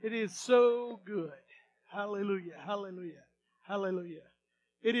It is so good. Hallelujah, hallelujah, hallelujah.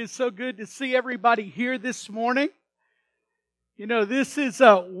 It is so good to see everybody here this morning. You know, this is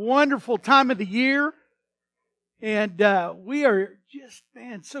a wonderful time of the year, and we are just,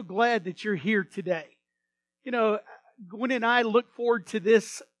 man, so glad that you're here today. You know, Gwen and I look forward to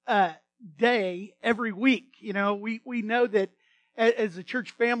this day every week. You know, we know that as a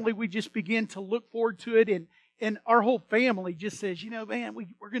church family, we just begin to look forward to it, and our whole family just says, you know, man,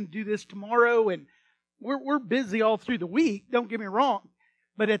 we're going to do this tomorrow, and we're busy all through the week, don't get me wrong.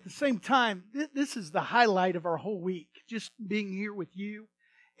 But at the same time, this is the highlight of our whole week, just being here with you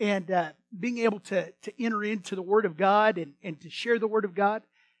and being able to enter into the Word of God and to share the Word of God.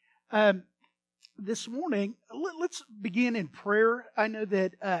 This morning, let's begin in prayer. I know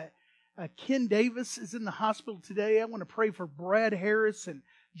that Ken Davis is in the hospital today. I want to pray for Brad Harris and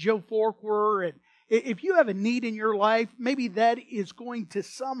Joe Forquer. And if you have a need in your life, maybe that is going to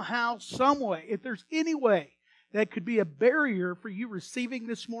somehow, some way, if there's any way that could be a barrier for you receiving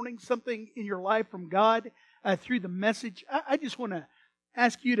this morning something in your life from God through the message, I just want to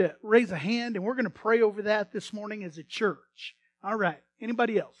ask you to raise a hand, and we're going to pray over that this morning as a church. All right.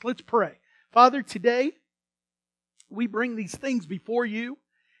 Anybody else? Let's pray. Father, today we bring these things before you.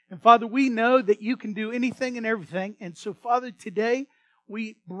 And Father, we know that you can do anything and everything. And so, Father, today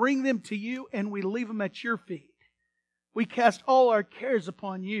we bring them to you and we leave them at your feet. We cast all our cares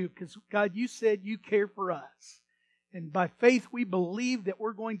upon you because, God, you said you care for us. And by faith, we believe that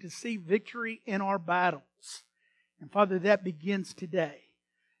we're going to see victory in our battles. And Father, that begins today.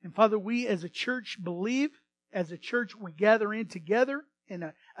 And Father, we as a church believe, as a church we gather in together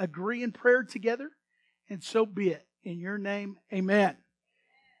and agree in prayer together. And so be it. In your name, amen.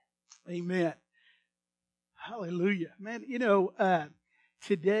 Amen. Hallelujah. Man, you know,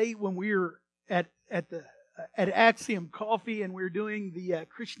 today when we were at Axiom Coffee and we were doing the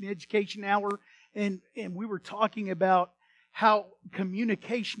Christian Education Hour, and we were talking about how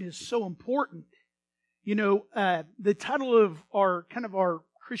communication is so important. You know, the title of our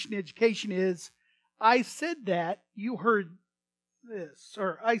Christian education is, I said that, you heard this.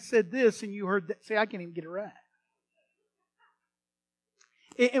 Or I said this and you heard that. See, I can't even get it right.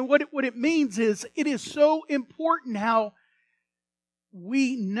 And what it means is, it is so important how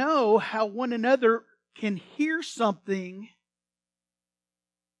we know how one another can hear something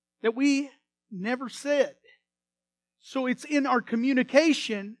that we never said. So it's in our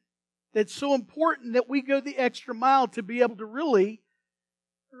communication that's so important that we go the extra mile to be able to really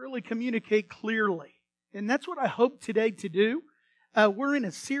communicate clearly. And that's what I hope today to do. We're in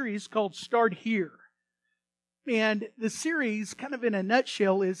a series called Start Here. And the series, kind of in a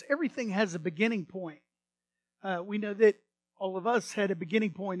nutshell, is everything has a beginning point. We know that all of us had a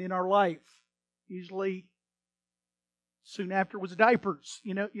beginning point in our life. Usually, soon after was diapers.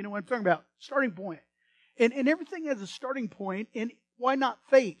 You know what I'm talking about. Starting point. And everything has a starting point. And why not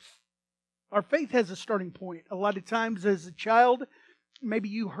faith? Our faith has a starting point. A lot of times as a child, maybe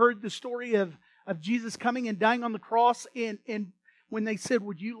you heard the story of Jesus coming and dying on the cross, and when they said,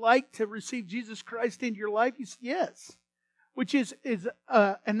 would you like to receive Jesus Christ into your life? You said, yes. Which is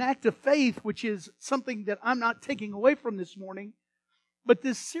an act of faith, which is something that I'm not taking away from this morning. But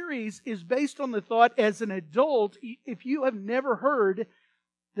this series is based on the thought, as an adult, if you have never heard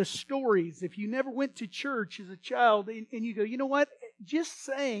the stories, if you never went to church as a child, and you go, you know what? Just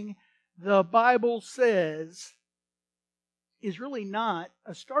saying the Bible says is really not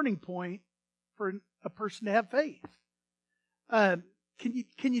a starting point for a person to have faith. Can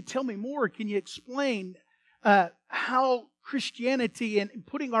you tell me more? Can you explain how Christianity and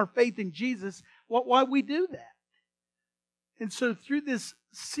putting our faith in Jesus, why we do that? And so through this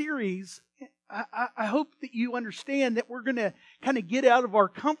series, I hope that you understand that we're going to kind of get out of our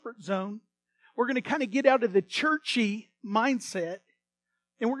comfort zone. We're going to kind of get out of the churchy mindset,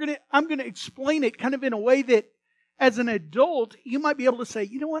 and I'm going to explain it kind of in a way that, as an adult, you might be able to say,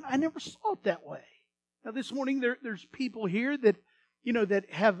 you know what, I never saw it that way. Now, this morning, there's people here that, you know,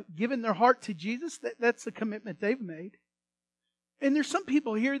 that have given their heart to Jesus. That's the commitment they've made. And there's some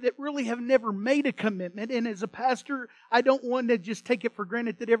people here that really have never made a commitment. And as a pastor, I don't want to just take it for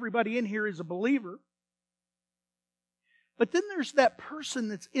granted that everybody in here is a believer. But then there's that person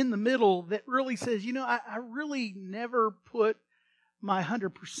that's in the middle that really says, you know, I really never put my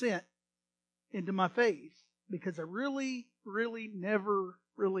 100% into my faith because I really never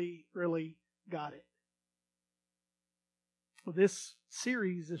really got it. Well, this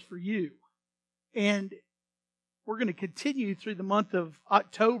series is for you. And we're going to continue through the month of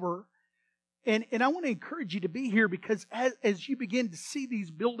October. And I want to encourage you to be here because as you begin to see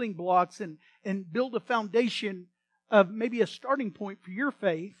these building blocks and build a foundation of maybe a starting point for your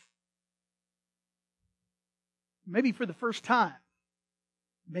faith, maybe for the first time.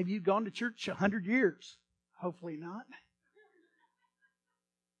 Maybe you've gone to church 100 years. Hopefully not.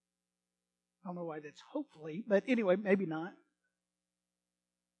 I don't know why that's hopefully, but anyway, maybe not.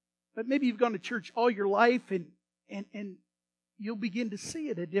 But maybe you've gone to church all your life and you'll begin to see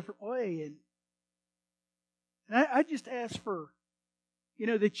it a different way. And I just ask for,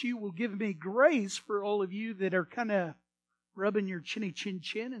 that you will give me grace for all of you that are kind of rubbing your chinny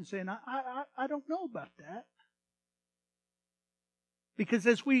chin and saying, I don't know about that. Because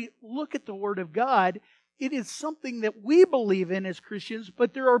as we look at the Word of God, it is something that we believe in as Christians,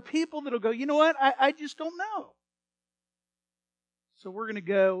 but there are people that will go, you know what, I just don't know. So we're going to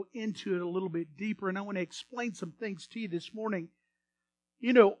go into it a little bit deeper, and I want to explain some things to you this morning.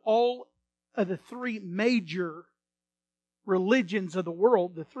 All of the three major religions of the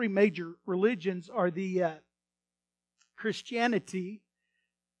world, the three major religions are the Christianity,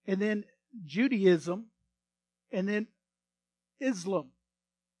 and then Judaism, and then Islam.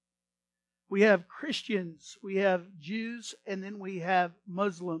 We have Christians, we have Jews, and then we have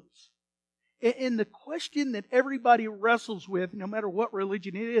Muslims. And the question that everybody wrestles with, no matter what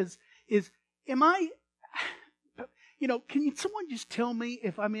religion it is am I, can someone just tell me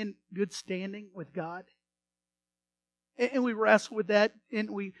if I'm in good standing with God? And we wrestle with that, and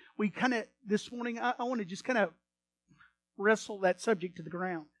we kind of, this morning, I want to just kind of wrestle that subject to the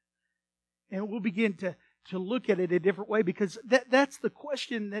ground. And we'll begin to look at it a different way, because that's the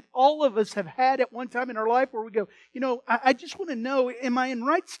question that all of us have had at one time in our life, where we go, I just want to know, am I in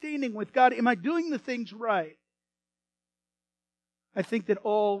right standing with God? Am I doing the things right? I think that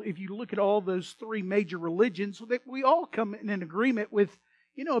if you look at all those three major religions, that we all come in an agreement with,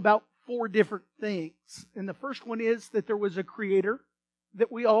 about four different things. And the first one is that there was a creator,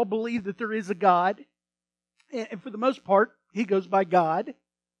 that we all believe that there is a God. And for the most part, He goes by God.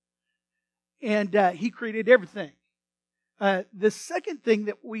 And He created everything. The second thing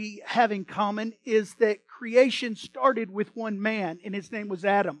that we have in common is that creation started with one man, and his name was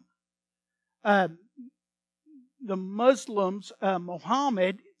Adam. The Muslims,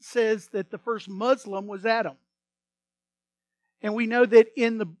 Muhammad, says that the first Muslim was Adam. And we know that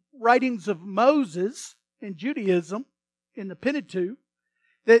in the writings of Moses in Judaism, in the Pentateuch,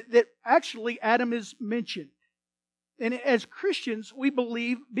 that actually Adam is mentioned. And as Christians, we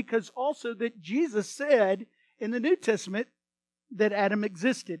believe, because also that Jesus said in the New Testament that Adam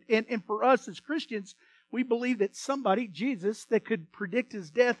existed. And for us as Christians, we believe that somebody, Jesus, that could predict His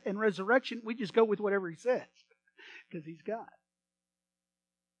death and resurrection, we just go with whatever He says, because He's God.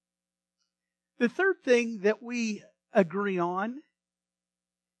 The third thing that we agree on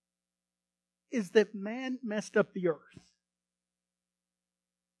is that man messed up the earth.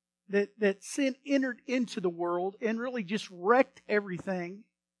 That sin entered into the world and really just wrecked everything.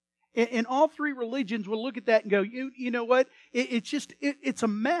 And all three religions will look at that and go, you know what? It's a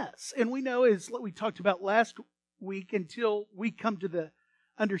mess. And we know, as we talked about last week, until we come to the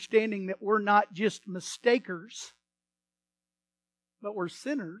understanding that we're not just mistakers, but we're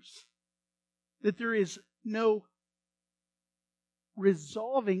sinners, that there is no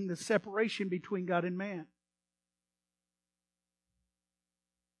resolving the separation between God and man.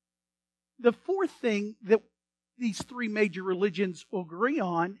 The fourth thing that these three major religions will agree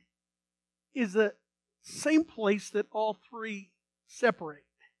on is the same place that all three separate.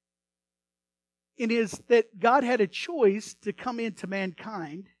 It is that God had a choice to come into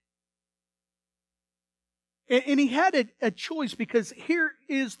mankind. And He had a choice, because here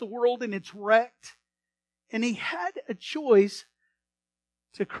is the world and it's wrecked. And He had a choice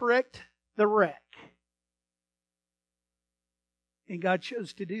to correct the wreck. And God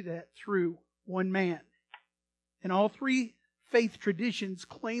chose to do that through one man. And all three faith traditions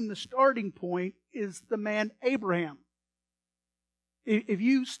claim the starting point is the man Abraham. If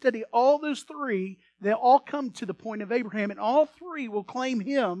you study all those three, they all come to the point of Abraham, and all three will claim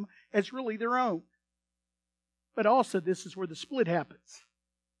him as really their own. But also, this is where the split happens.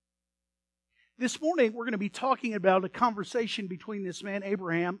 This morning, we're going to be talking about a conversation between this man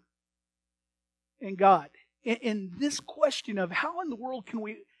Abraham and God. And this question of how in the world can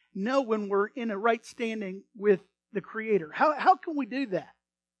we know when we're in a right standing with the Creator? How can we do that?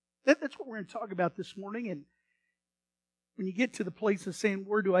 That's what we're going to talk about this morning. And when you get to the place of saying,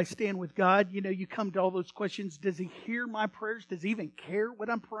 where do I stand with God? You come to all those questions. Does He hear my prayers? Does He even care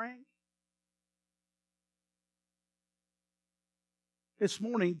what I'm praying? This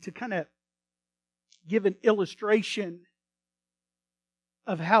morning, to kind of give an illustration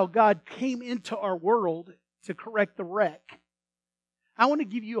of how God came into our world to correct the wreck, I want to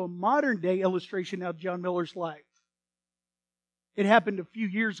give you a modern day illustration of John Miller's life. It happened a few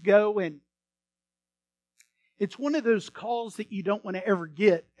years ago, and it's one of those calls that you don't want to ever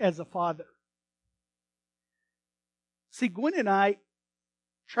get as a father. See, Gwen and I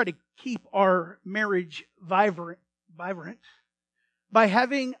try to keep our marriage vibrant by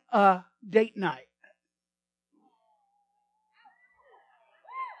having a date night.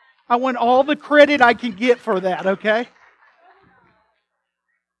 I want all the credit I can get for that, okay?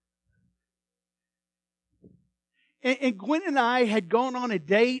 And Gwen and I had gone on a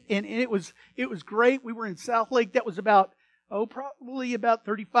date, and it was great. We were in South Lake. That was probably about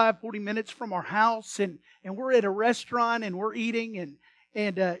 35, 40 minutes from our house. And we're at a restaurant, and we're eating.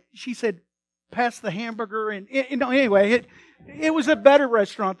 And she said, pass the hamburger. And anyway, it was a better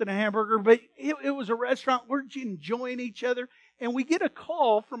restaurant than a hamburger, but it was a restaurant. We're enjoying each other. And we get a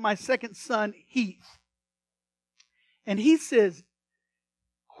call from my second son, Heath. And he says,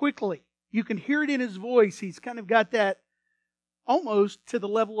 quickly, you can hear it in his voice. He's kind of got that almost to the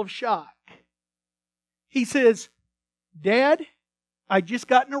level of shock. He says, Dad, I just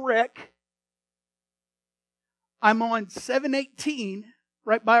got in a wreck. I'm on 718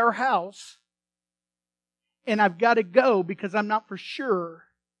 right by our house. And I've got to go because I'm not for sure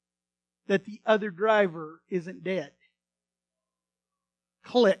that the other driver isn't dead.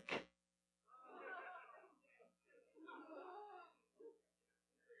 Click.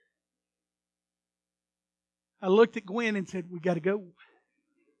 I looked at Gwen and said, we got to go.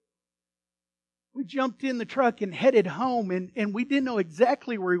 We jumped in the truck and headed home, and we didn't know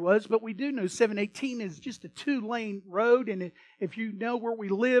exactly where he was, but we do know 718 is just a 2-lane road, and if you know where we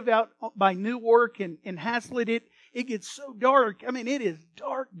live out by Newark and Haslett, it gets so dark. I mean, it is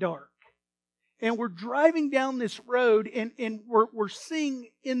dark. And we're driving down this road, and we're seeing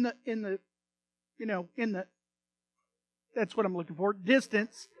in the that's what I'm looking for,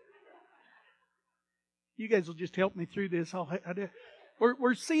 distance. You guys will just help me through this.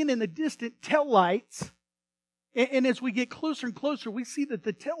 We're seeing in the distant taillights, and as we get closer and closer, we see that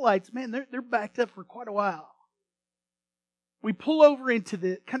the taillights, man, they're backed up for quite a while. We pull over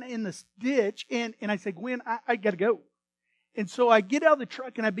into in this ditch, and I say, Gwen, I got to go. And so I get out of the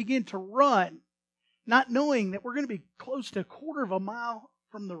truck and I begin to run, not knowing that we're going to be close to a quarter of a mile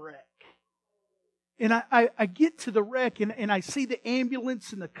from the wreck. And I get to the wreck, and I see the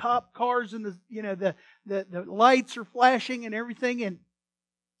ambulance and the cop cars, and the lights are flashing and everything. And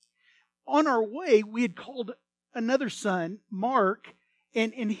on our way, we had called another son, Mark,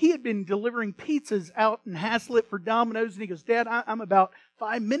 and he had been delivering pizzas out in Haslett for Domino's. And he goes, Dad, I'm about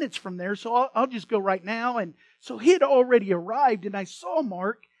 5 minutes from there, so I'll just go right now. And so he had already arrived, and I saw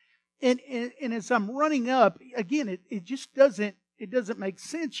Mark. And as I'm running up, again, it just doesn't make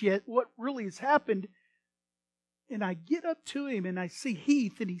sense yet what really has happened. And I get up to him and I see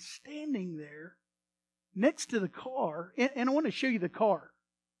Heath, and he's standing there next to the car. And I want to show you the car.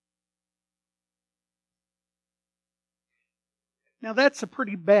 Now that's a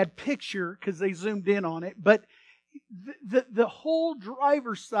pretty bad picture because they zoomed in on it, but the whole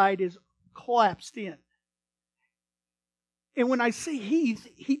driver's side is collapsed in. And when I see Heath,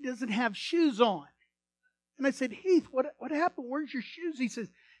 he doesn't have shoes on. And I said, Heath, what happened? Where's your shoes? He says,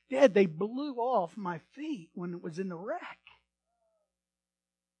 Dad, they blew off my feet when it was in the wreck.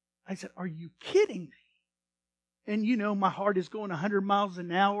 I said, are you kidding me? And my heart is going 100 miles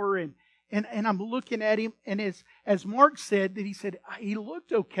an hour, and I'm looking at him, and as Mark said, that he said he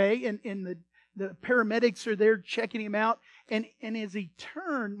looked okay, and the paramedics are there checking him out, and as he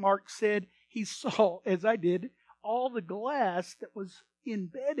turned, Mark said he saw, as I did, all the glass that was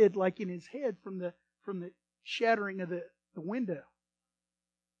embedded like in his head from the shattering of the window.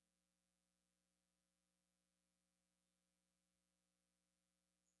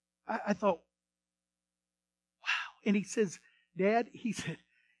 I thought, wow. And he says, Dad, he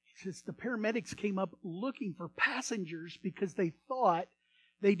says the paramedics came up looking for passengers because they thought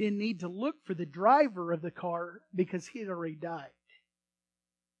they didn't need to look for the driver of the car because he had already died.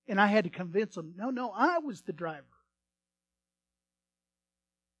 And I had to convince them, no, I was the driver.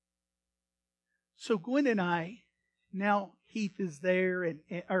 So Gwen and I, now Heath is there,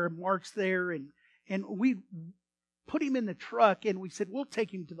 or Mark's there, and we put him in the truck, and we said, we'll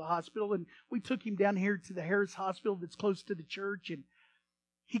take him to the hospital. And we took him down here to the Harris Hospital that's close to the church, and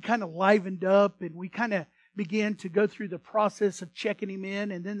he kind of livened up, and we kind of began to go through the process of checking him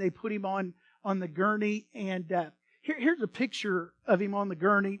in, and then they put him on the gurney, and here's a picture of him on the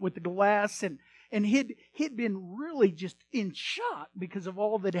gurney with the glass, and he'd been really just in shock because of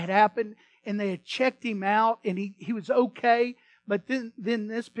all that had happened, and they had checked him out, and he was okay. But then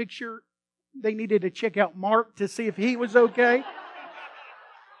this picture, they needed to check out Mark to see if he was okay.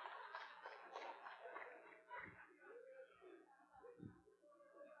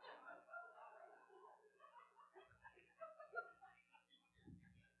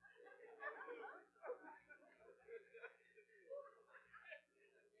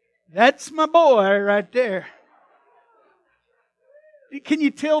 That's my boy right there. Can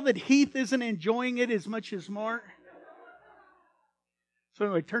you tell that Heath isn't enjoying it as much as Mark? So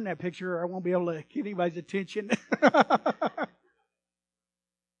anyway, turn that picture or I won't be able to get anybody's attention.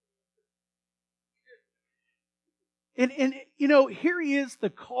 And you know, here he is, the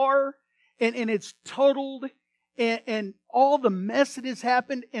car, and it's totaled, and all the mess that has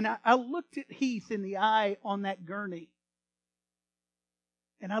happened. And I looked at Heath in the eye on that gurney.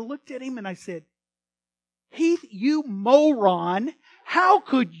 And I looked at him and I said, Heath, you moron, how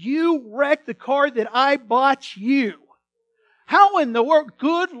could you wreck the car that I bought you? How in the world?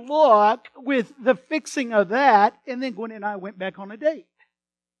 Good luck with the fixing of that. And then Gwen and I went back on a date.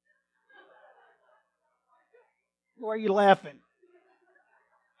 Why are you laughing?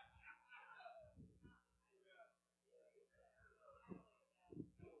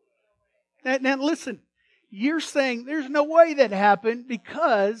 Now listen, you're saying there's no way that happened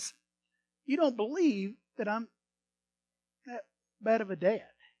because you don't believe that I'm that bad of a dad.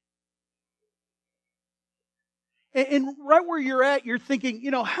 And right where you're at, you're thinking,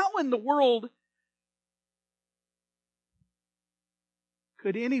 you know, how in the world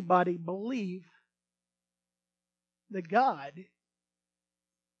could anybody believe that God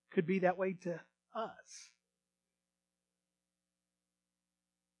could be that way to us?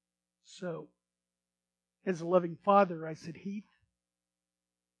 So, as a loving father, I said, Heath,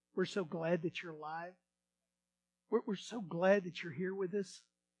 we're so glad that you're alive. We're so glad that you're here with us.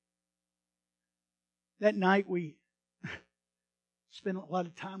 That night we spent a lot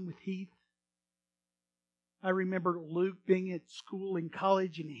of time with Heath. I remember Luke being at school in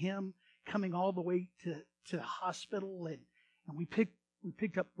college and him coming all the way to the hospital, and we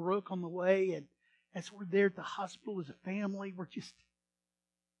picked up Brooke on the way, and as we're there at the hospital as a family, we're just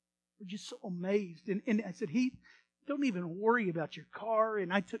so amazed. And I said, Heath, don't even worry about your car.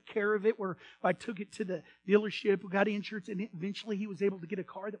 And I took care of it where I took it to the dealership. We got insurance, and eventually he was able to get a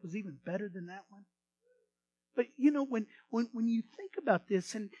car that was even better than that one. But you know, when you think about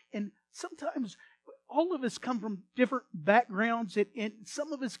this, and sometimes all of us come from different backgrounds, and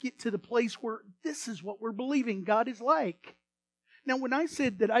some of us get to the place where this is what we're believing God is like. Now, when I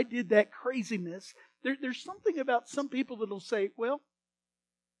said that I did that craziness, there's something about some people that'll say, well,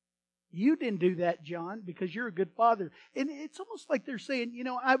 you didn't do that, John, because you're a good father. And it's almost like they're saying, you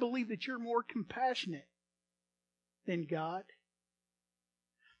know, I believe that you're more compassionate than God.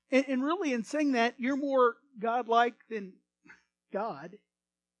 And really, in saying that, you're more God-like than God.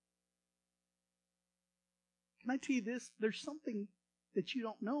 Can I tell you this? There's something that you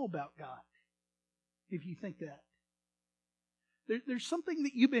don't know about God, if you think that. There's something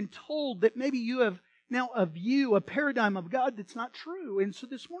that you've been told that maybe you have now a view, a paradigm of God that's not true. And so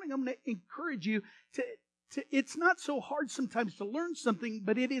this morning I'm going to encourage you to it's not so hard sometimes to learn something,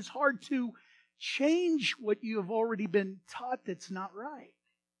 but it is hard to change what you have already been taught that's not right.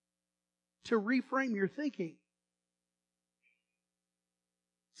 To reframe your thinking.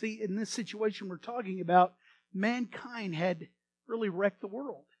 See, in this situation we're talking about, mankind had really wrecked the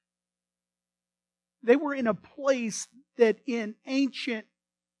world. They were in a place that in ancient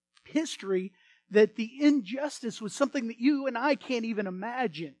history, that the injustice was something that you and I can't even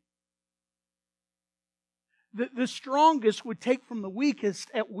imagine. The strongest would take from the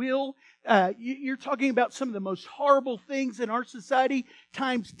weakest at will. You're talking about some of the most horrible things in our society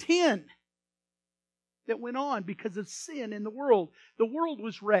times 10 that went on because of sin in the world. The world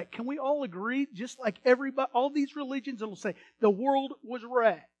was wrecked. Can we all agree? Just like everybody, all these religions will say, the world was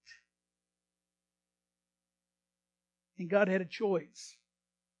wrecked. And God had a choice.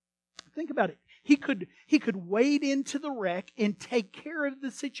 Think about it. He could wade into the wreck and take care of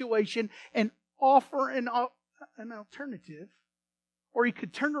the situation and offer an alternative. Or he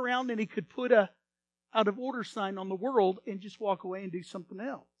could turn around and he could put a out of order sign on the world and just walk away and do something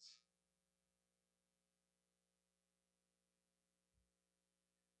else.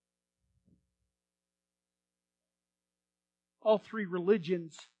 All three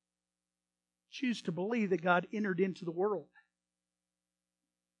religions choose to believe that God entered into the world.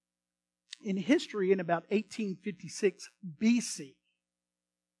 In history, in about 1856 BC,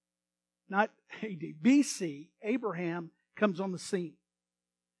 not AD, BC, Abraham comes on the scene.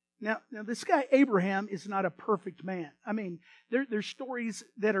 Now this guy Abraham is not a perfect man. I mean, there's stories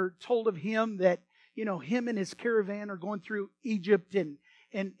that are told of him that, you know, him and his caravan are going through Egypt, and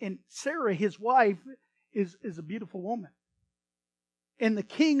Sarah, his wife, is a beautiful woman. And the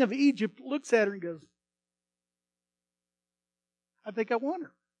king of Egypt looks at her and goes, I think I want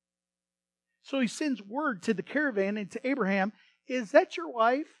her. So he sends word to the caravan and to Abraham, is that your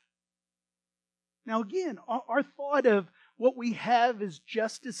wife? Now again, our thought of, what we have as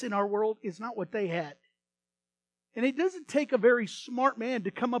justice in our world is not what they had. And it doesn't take a very smart man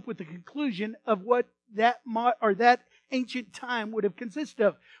to come up with the conclusion of what that ancient time would have consisted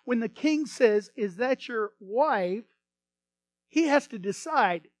of. When the king says, "Is that your wife?" he has to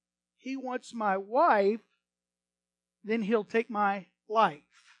decide. He wants my wife, then he'll take my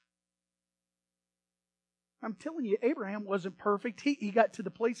life. I'm telling you, Abraham wasn't perfect. He got to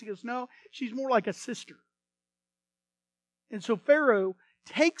the place, he goes, "No, she's more like a sister." And so Pharaoh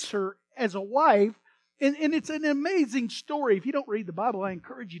takes her as a wife, and it's an amazing story. If you don't read the Bible, I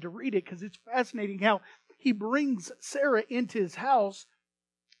encourage you to read it because it's fascinating how he brings Sarah into his house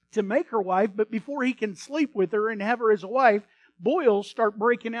to make her wife, but before he can sleep with her and have her as a wife, boils start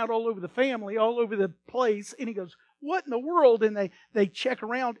breaking out all over the family, all over the place, and he goes, "What in the world?" And they check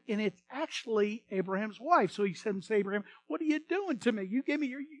around, and it's actually Abraham's wife. So he said to Abraham, "What are you doing to me?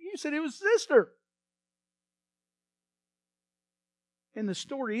 You said it was sister." And the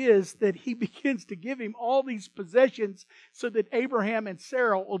story is that he begins to give him all these possessions so that Abraham and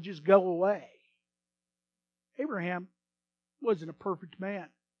Sarah will just go away. Abraham wasn't a perfect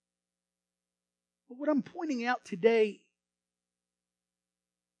man. But what I'm pointing out today,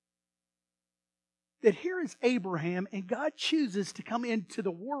 that here is Abraham, and God chooses to come into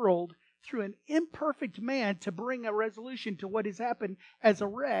the world through an imperfect man to bring a resolution to what has happened as a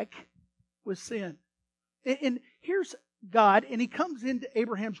wreck with sin. And here's God, and He comes into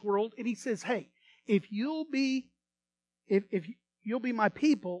Abraham's world, and He says, "Hey, if you'll be my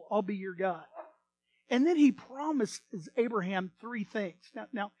people, I'll be your God." And then He promises Abraham three things.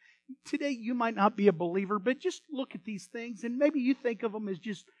 Now, today you might not be a believer, but just look at these things, and maybe you think of them as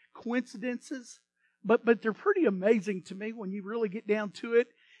just coincidences. But they're pretty amazing to me when you really get down to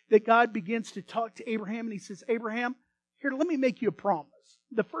it, that God begins to talk to Abraham, and He says, "Abraham, here, let me make you a promise."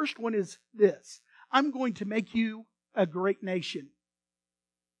 The first one is this: "I'm going to make you a great nation."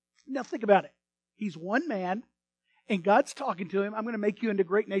 Now think about it. He's one man, and God's talking to him. "I'm going to make you into a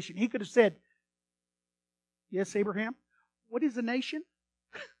great nation." He could have said, "Yes, Abraham, what is a nation?"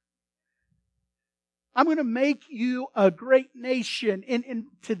 "I'm going to make you a great nation." And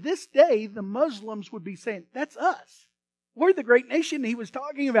to this day, the Muslims would be saying, "That's us. We're the great nation He was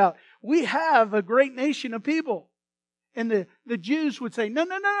talking about. We have a great nation of people." And the Jews would say, No,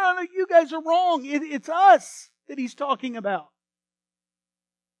 you guys are wrong. It's us that He's talking about.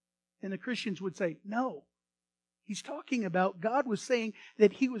 And the Christians would say, no, He's talking about, God was saying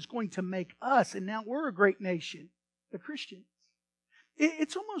that He was going to make us, and now we're a great nation, the Christians.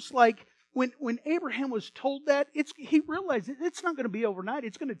 It's almost like when Abraham was told that, he realized it's not going to be overnight.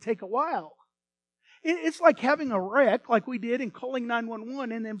 It's going to take a while. It's like having a wreck like we did and calling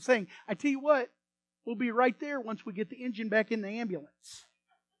 911 and them saying, "I tell you what, we'll be right there once we get the engine back in the ambulance."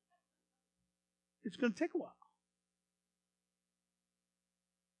 It's going to take a while.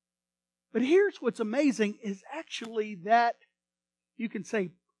 But here's what's amazing is actually that you can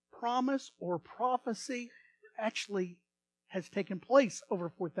say promise or prophecy actually has taken place over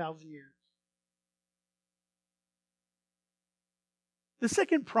 4,000 years. The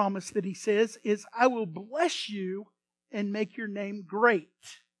second promise that He says is, "I will bless you and make your name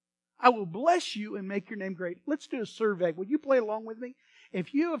great." I will bless you and make your name great. Let's do a survey. Will you play along with me?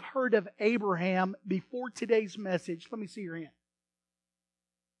 If you have heard of Abraham before today's message, let me see your hand.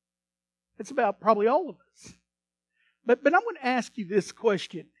 It's about probably all of us. But I'm going to ask you this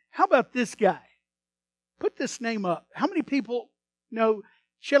question. How about this guy? Put this name up. How many people know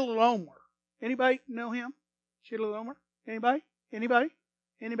Chedorlaomer? Anybody know him? Chedorlaomer? Anybody?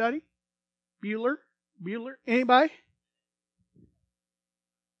 Bueller? Anybody?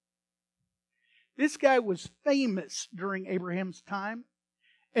 This guy was famous during Abraham's time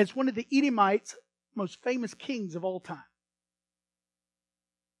as one of the Edomites' most famous kings of all time.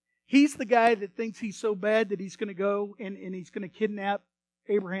 He's the guy that thinks he's so bad that he's going to go and he's going to kidnap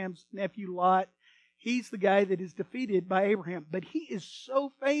Abraham's nephew Lot. He's the guy that is defeated by Abraham. But he is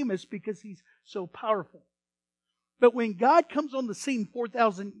so famous because he's so powerful. But when God comes on the scene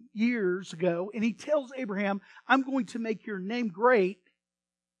 4,000 years ago and He tells Abraham, "I'm going to make your name great,"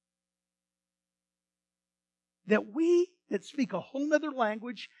 that we that speak a whole other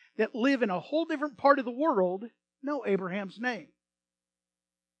language, that live in a whole different part of the world, know Abraham's name.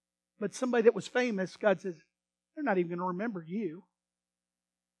 But somebody that was famous, God says, they're not even going to remember you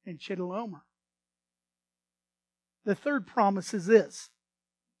and Chedorlaomer. The third promise is this: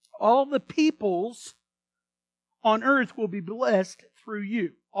 all the peoples on earth will be blessed through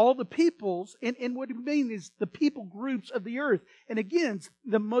you. All the peoples, and what it means is the people groups of the earth. And again,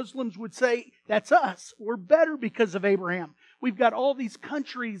 the Muslims would say, that's us. We're better because of Abraham. we've got all these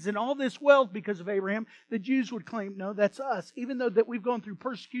countries and all this wealth because of Abraham, the Jews would claim, no, that's us. Even though that we've gone through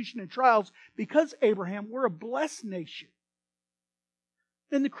persecution and trials because Abraham, we're a blessed nation.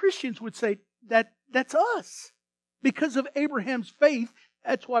 And the Christians would say, that's us. Because of Abraham's faith,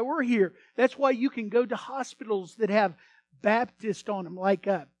 that's why we're here. That's why you can go to hospitals that have Baptist on them, like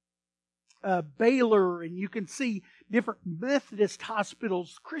Baylor, and you can see different Methodist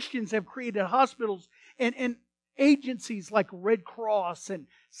hospitals. Christians have created hospitals and agencies like Red Cross and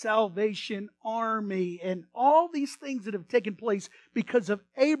Salvation Army and all these things that have taken place because of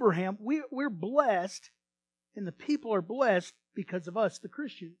Abraham. We're blessed, and the people are blessed because of us, the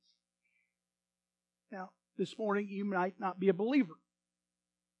Christians. Now, this morning you might not be a believer.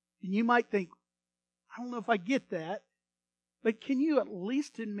 And you might think, I don't know if I get that. But can you at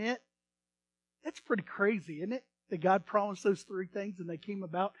least admit, that's pretty crazy, isn't it? That God promised those three things and they came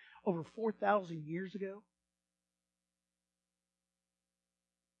about over 4,000 years ago?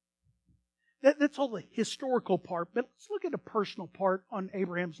 That's all the historical part. But let's look at a personal part on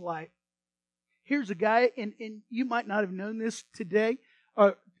Abraham's life. Here's a guy, and you might not have known this today,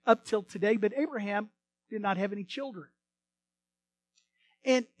 up till today, but Abraham did not have any children.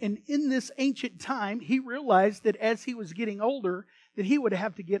 And in this ancient time, he realized that as he was getting older, that he would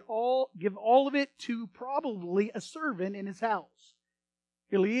have to give all of it to probably a servant in his house,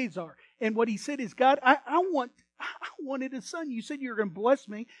 Eliezer. And what he said is, God, I wanted a son. You said you're going to bless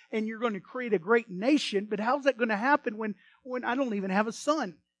me and you're going to create a great nation, but how's that going to happen when I don't even have a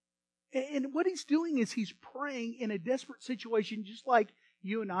son? And what he's doing is he's praying in a desperate situation, just like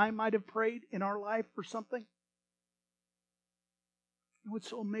you and I might have prayed in our life for something. And what's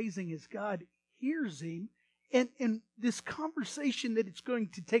so amazing is God hears him, and this conversation that it's going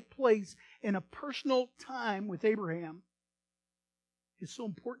to take place in a personal time with Abraham is so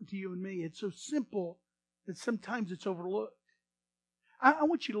important to you and me. It's so simple that sometimes it's overlooked. I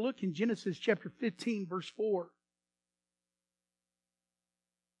want you to look in Genesis chapter 15, verse 4.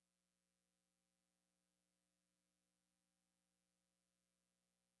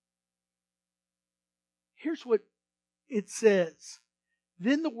 Here's what it says.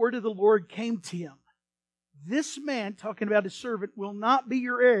 Then the word of the Lord came to him. This man, talking about his servant, will not be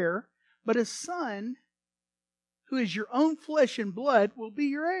your heir, but a son who is your own flesh and blood will be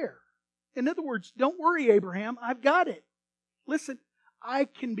your heir. In other words, don't worry, Abraham, I've got it. Listen, I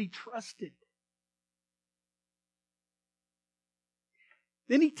can be trusted.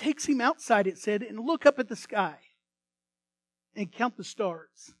 Then he takes him outside, it said, and look up at the sky and count the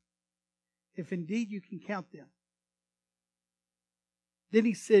stars, if indeed you can count them. Then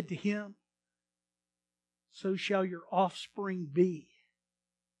he said to him, so shall your offspring be.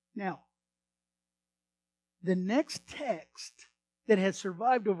 Now, the next text that has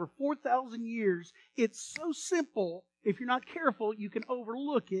survived over 4,000 years, it's so simple, if you're not careful, you can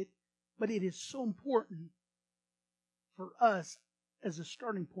overlook it, but it is so important for us as a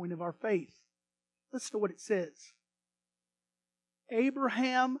starting point of our faith. Listen to what it says.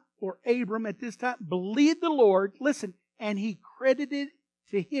 Abraham, or Abram at this time, believed the Lord, listen, and he credited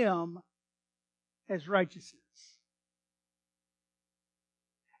to him as righteousness.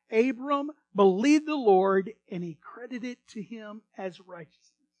 Abram believed the Lord and he credited to him as righteousness.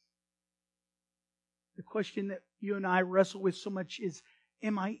 The question that you and I wrestle with so much is,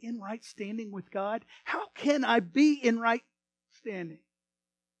 am I in right standing with God? How can I be in right standing?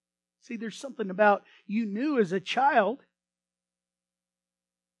 See, there's something about you knew as a child,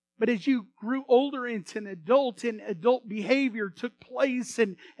 but as you grew older into an adult and adult behavior took place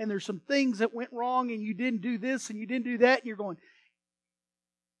and there's some things that went wrong and you didn't do this and you didn't do that and you're going,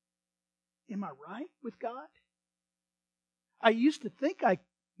 am I right with God? I used to think I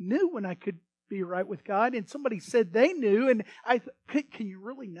knew when I could be right with God, and somebody said they knew, and I thought, can you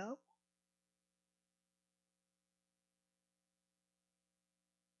really know?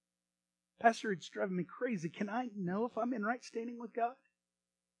 Pastor, it's driving me crazy. Can I know if I'm in right standing with God?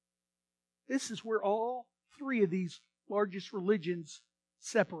 This is where all three of these largest religions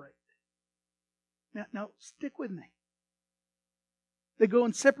separate. Now stick with me. They go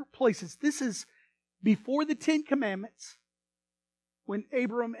in separate places. This is before the Ten Commandments, when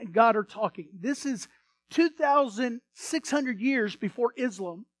Abram and God are talking. This is 2,600 years before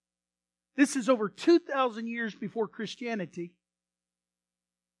Islam. This is over 2,000 years before Christianity.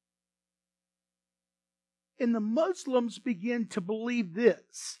 And the Muslims begin to believe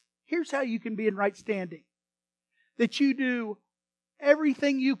this. Here's how you can be in right standing. That you do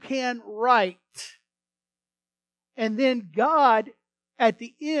everything you can right. And then God, at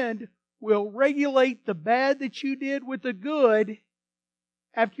the end, will regulate the bad that you did with the good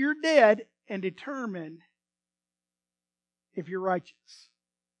after you're dead and determine if you're righteous.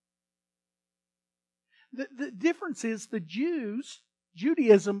 The difference is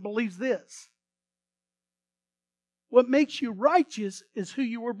Judaism believes this. What makes you righteous is who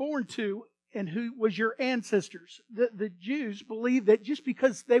you were born to and who was your ancestors. The Jews believe that just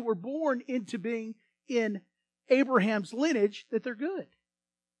because they were born into being in Abraham's lineage, that they're good.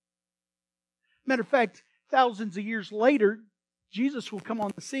 Matter of fact, thousands of years later, Jesus will come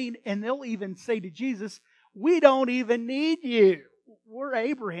on the scene and they'll even say to Jesus, "We don't even need you. We're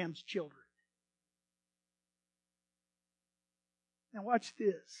Abraham's children." Now watch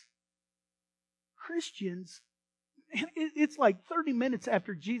this. Christians, it's like 30 minutes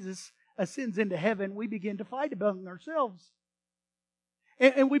after Jesus ascends into heaven, we begin to fight among ourselves.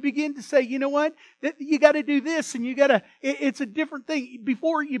 And we begin to say, you know what? You got to do this and you got to, it's a different thing.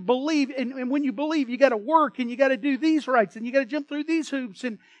 Before you believe, and when you believe, you got to work and you got to do these rites and you got to jump through these hoops.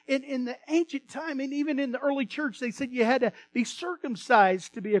 And in the ancient time, and even in the early church, they said you had to be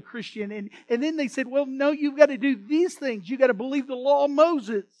circumcised to be a Christian. And then they said, well, no, you've got to do these things. You got to believe the law of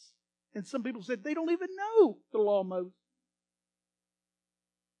Moses. And some people said they don't even know the law of Moses.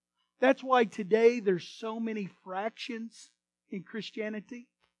 That's why today there's so many fractions in Christianity.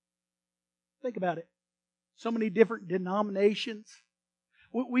 Think about it. So many different denominations.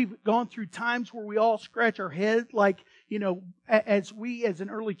 We've gone through times where we all scratch our head, like, you know, as an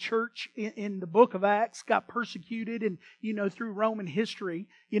early church in the book of Acts got persecuted and, you know, through Roman history,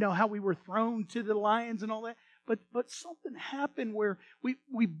 you know, how we were thrown to the lions and all that. But something happened where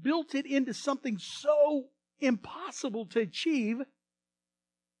we built it into something so impossible to achieve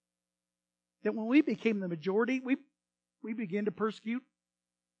that when we became the majority, we began to persecute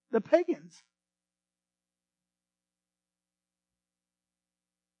the pagans.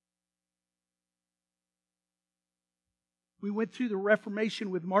 We went through the Reformation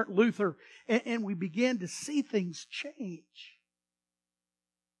with Martin Luther, and we began to see things change.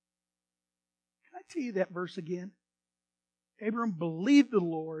 Can I tell you that verse again? Abram believed the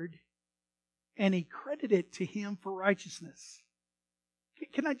Lord, and he credited it to him for righteousness.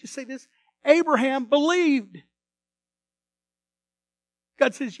 Can I just say this? Abraham believed.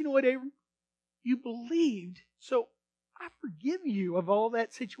 God says, you know what, Abram? You believed, so I forgive you of all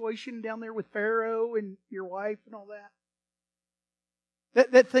that situation down there with Pharaoh and your wife and all that.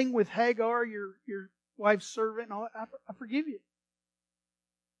 That thing with Hagar, your wife's servant, and all that, I forgive you.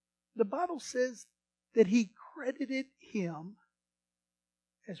 The Bible says that he credited him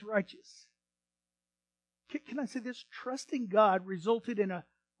as righteous. Can I say this? Trusting God resulted in a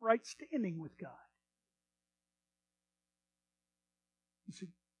right standing with God. You say,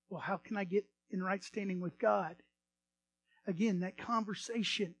 well, how can I get in right standing with God? Again, that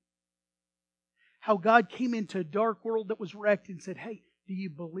conversation. How God came into a dark world that was wrecked and said, hey, do you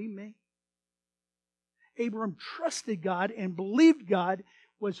believe me? Abram trusted God and believed God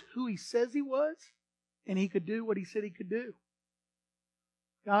was who He says He was, and He could do what He said He could do.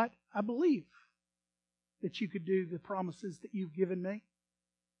 God, I believe that you could do the promises that you've given me.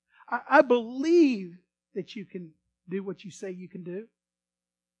 I believe that you can do what you say you can do.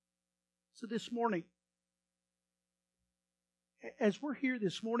 So this morning, as we're here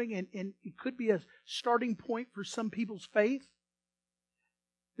this morning, and it could be a starting point for some people's faith.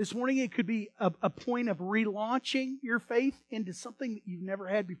 This morning it could be a point of relaunching your faith into something that you've never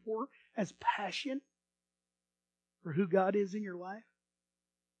had before as passion for who God is in your life.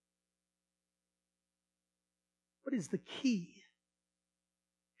 What is the key?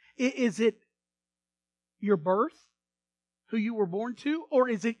 Is it your birth, who you were born to, or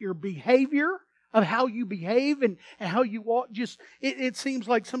is it your behavior of how you behave and how you walk? It seems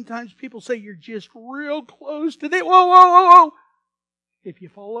like sometimes people say you're just real close to the whoa. If you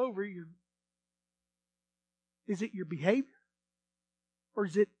fall over, is it your behavior? Or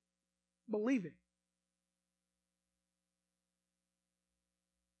is it believing?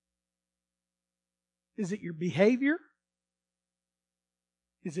 Is it your behavior?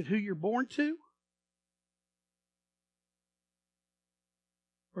 Is it who you're born to?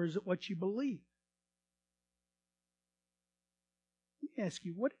 Or is it what you believe? Let me ask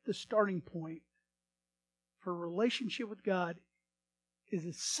you, what if the starting point for a relationship with God is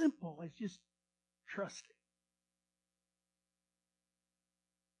as simple as just trusting?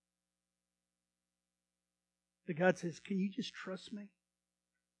 That God says, can you just trust me?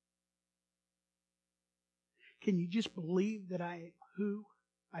 Can you just believe that I am who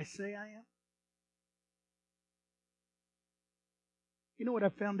I say I am? You know what I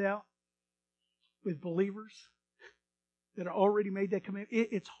found out with believers that have already made that commitment?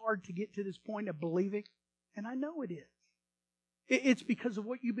 It's hard to get to this point of believing, and I know it is. It's because of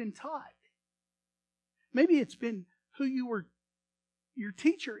what you've been taught. Maybe it's been who you were, your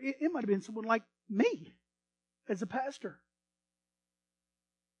teacher, it might have been someone like me as a pastor,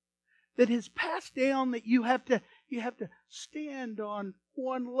 that has passed down that you have to stand on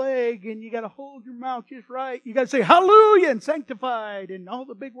one leg and you got to hold your mouth just right. You got to say hallelujah and sanctified and all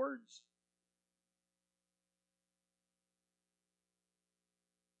the big words.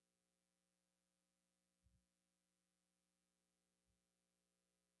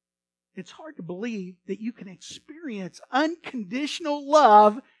 It's hard to believe that you can experience unconditional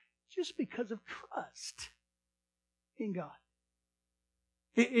love just because of trust in God.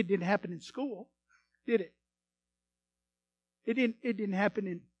 It didn't happen in school, did it? It didn't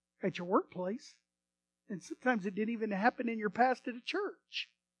happen at your workplace. And sometimes it didn't even happen in your past at a church.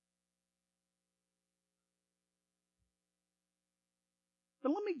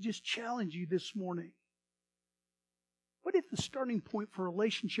 But let me just challenge you this morning. What if the starting point for a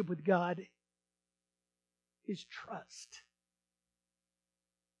relationship with God is trust?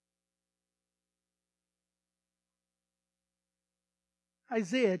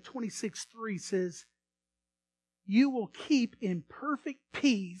 Isaiah 26:3 says, "You will keep in perfect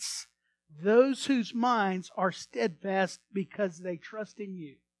peace those whose minds are steadfast because they trust in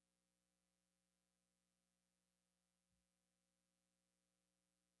you."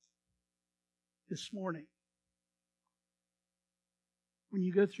 This morning, when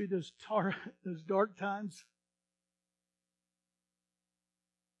you go through those dark times,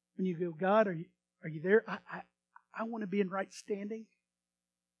 when you go, God, are you there? I want to be in right standing.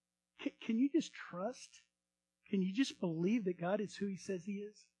 Can you just trust? Can you just believe that God is who He says He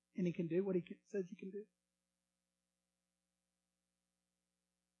is and He can do what He says He can do?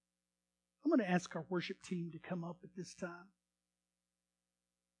 I'm going to ask our worship team to come up at this time.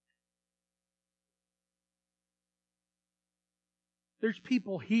 There's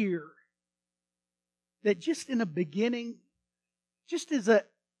people here that just in the beginning, just as a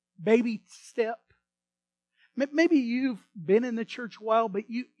baby step, maybe you've been in the church a while, but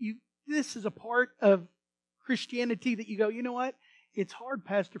this is a part of Christianity that you go, you know what? It's hard,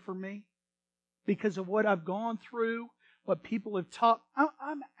 Pastor, for me because of what I've gone through, what people have taught.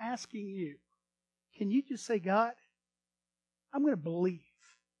 I'm asking you, can you just say, God, I'm going to believe.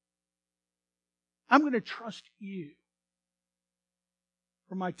 I'm going to trust you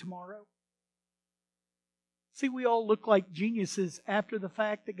for my tomorrow. See, we all look like geniuses after the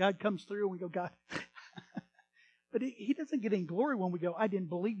fact that God comes through and we go, God. But He doesn't get any glory when we go, I didn't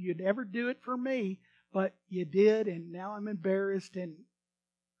believe you'd ever do it for me, but you did, and now I'm embarrassed. And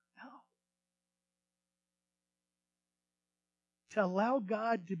no. To allow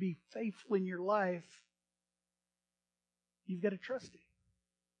God to be faithful in your life, you've got to trust Him.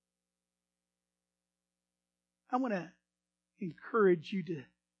 I want to encourage you to,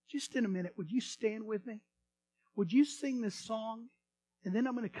 just in a minute, would you stand with me? Would you sing this song? And then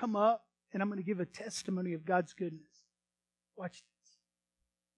I'm going to come up and I'm going to give a testimony of God's goodness. Watch.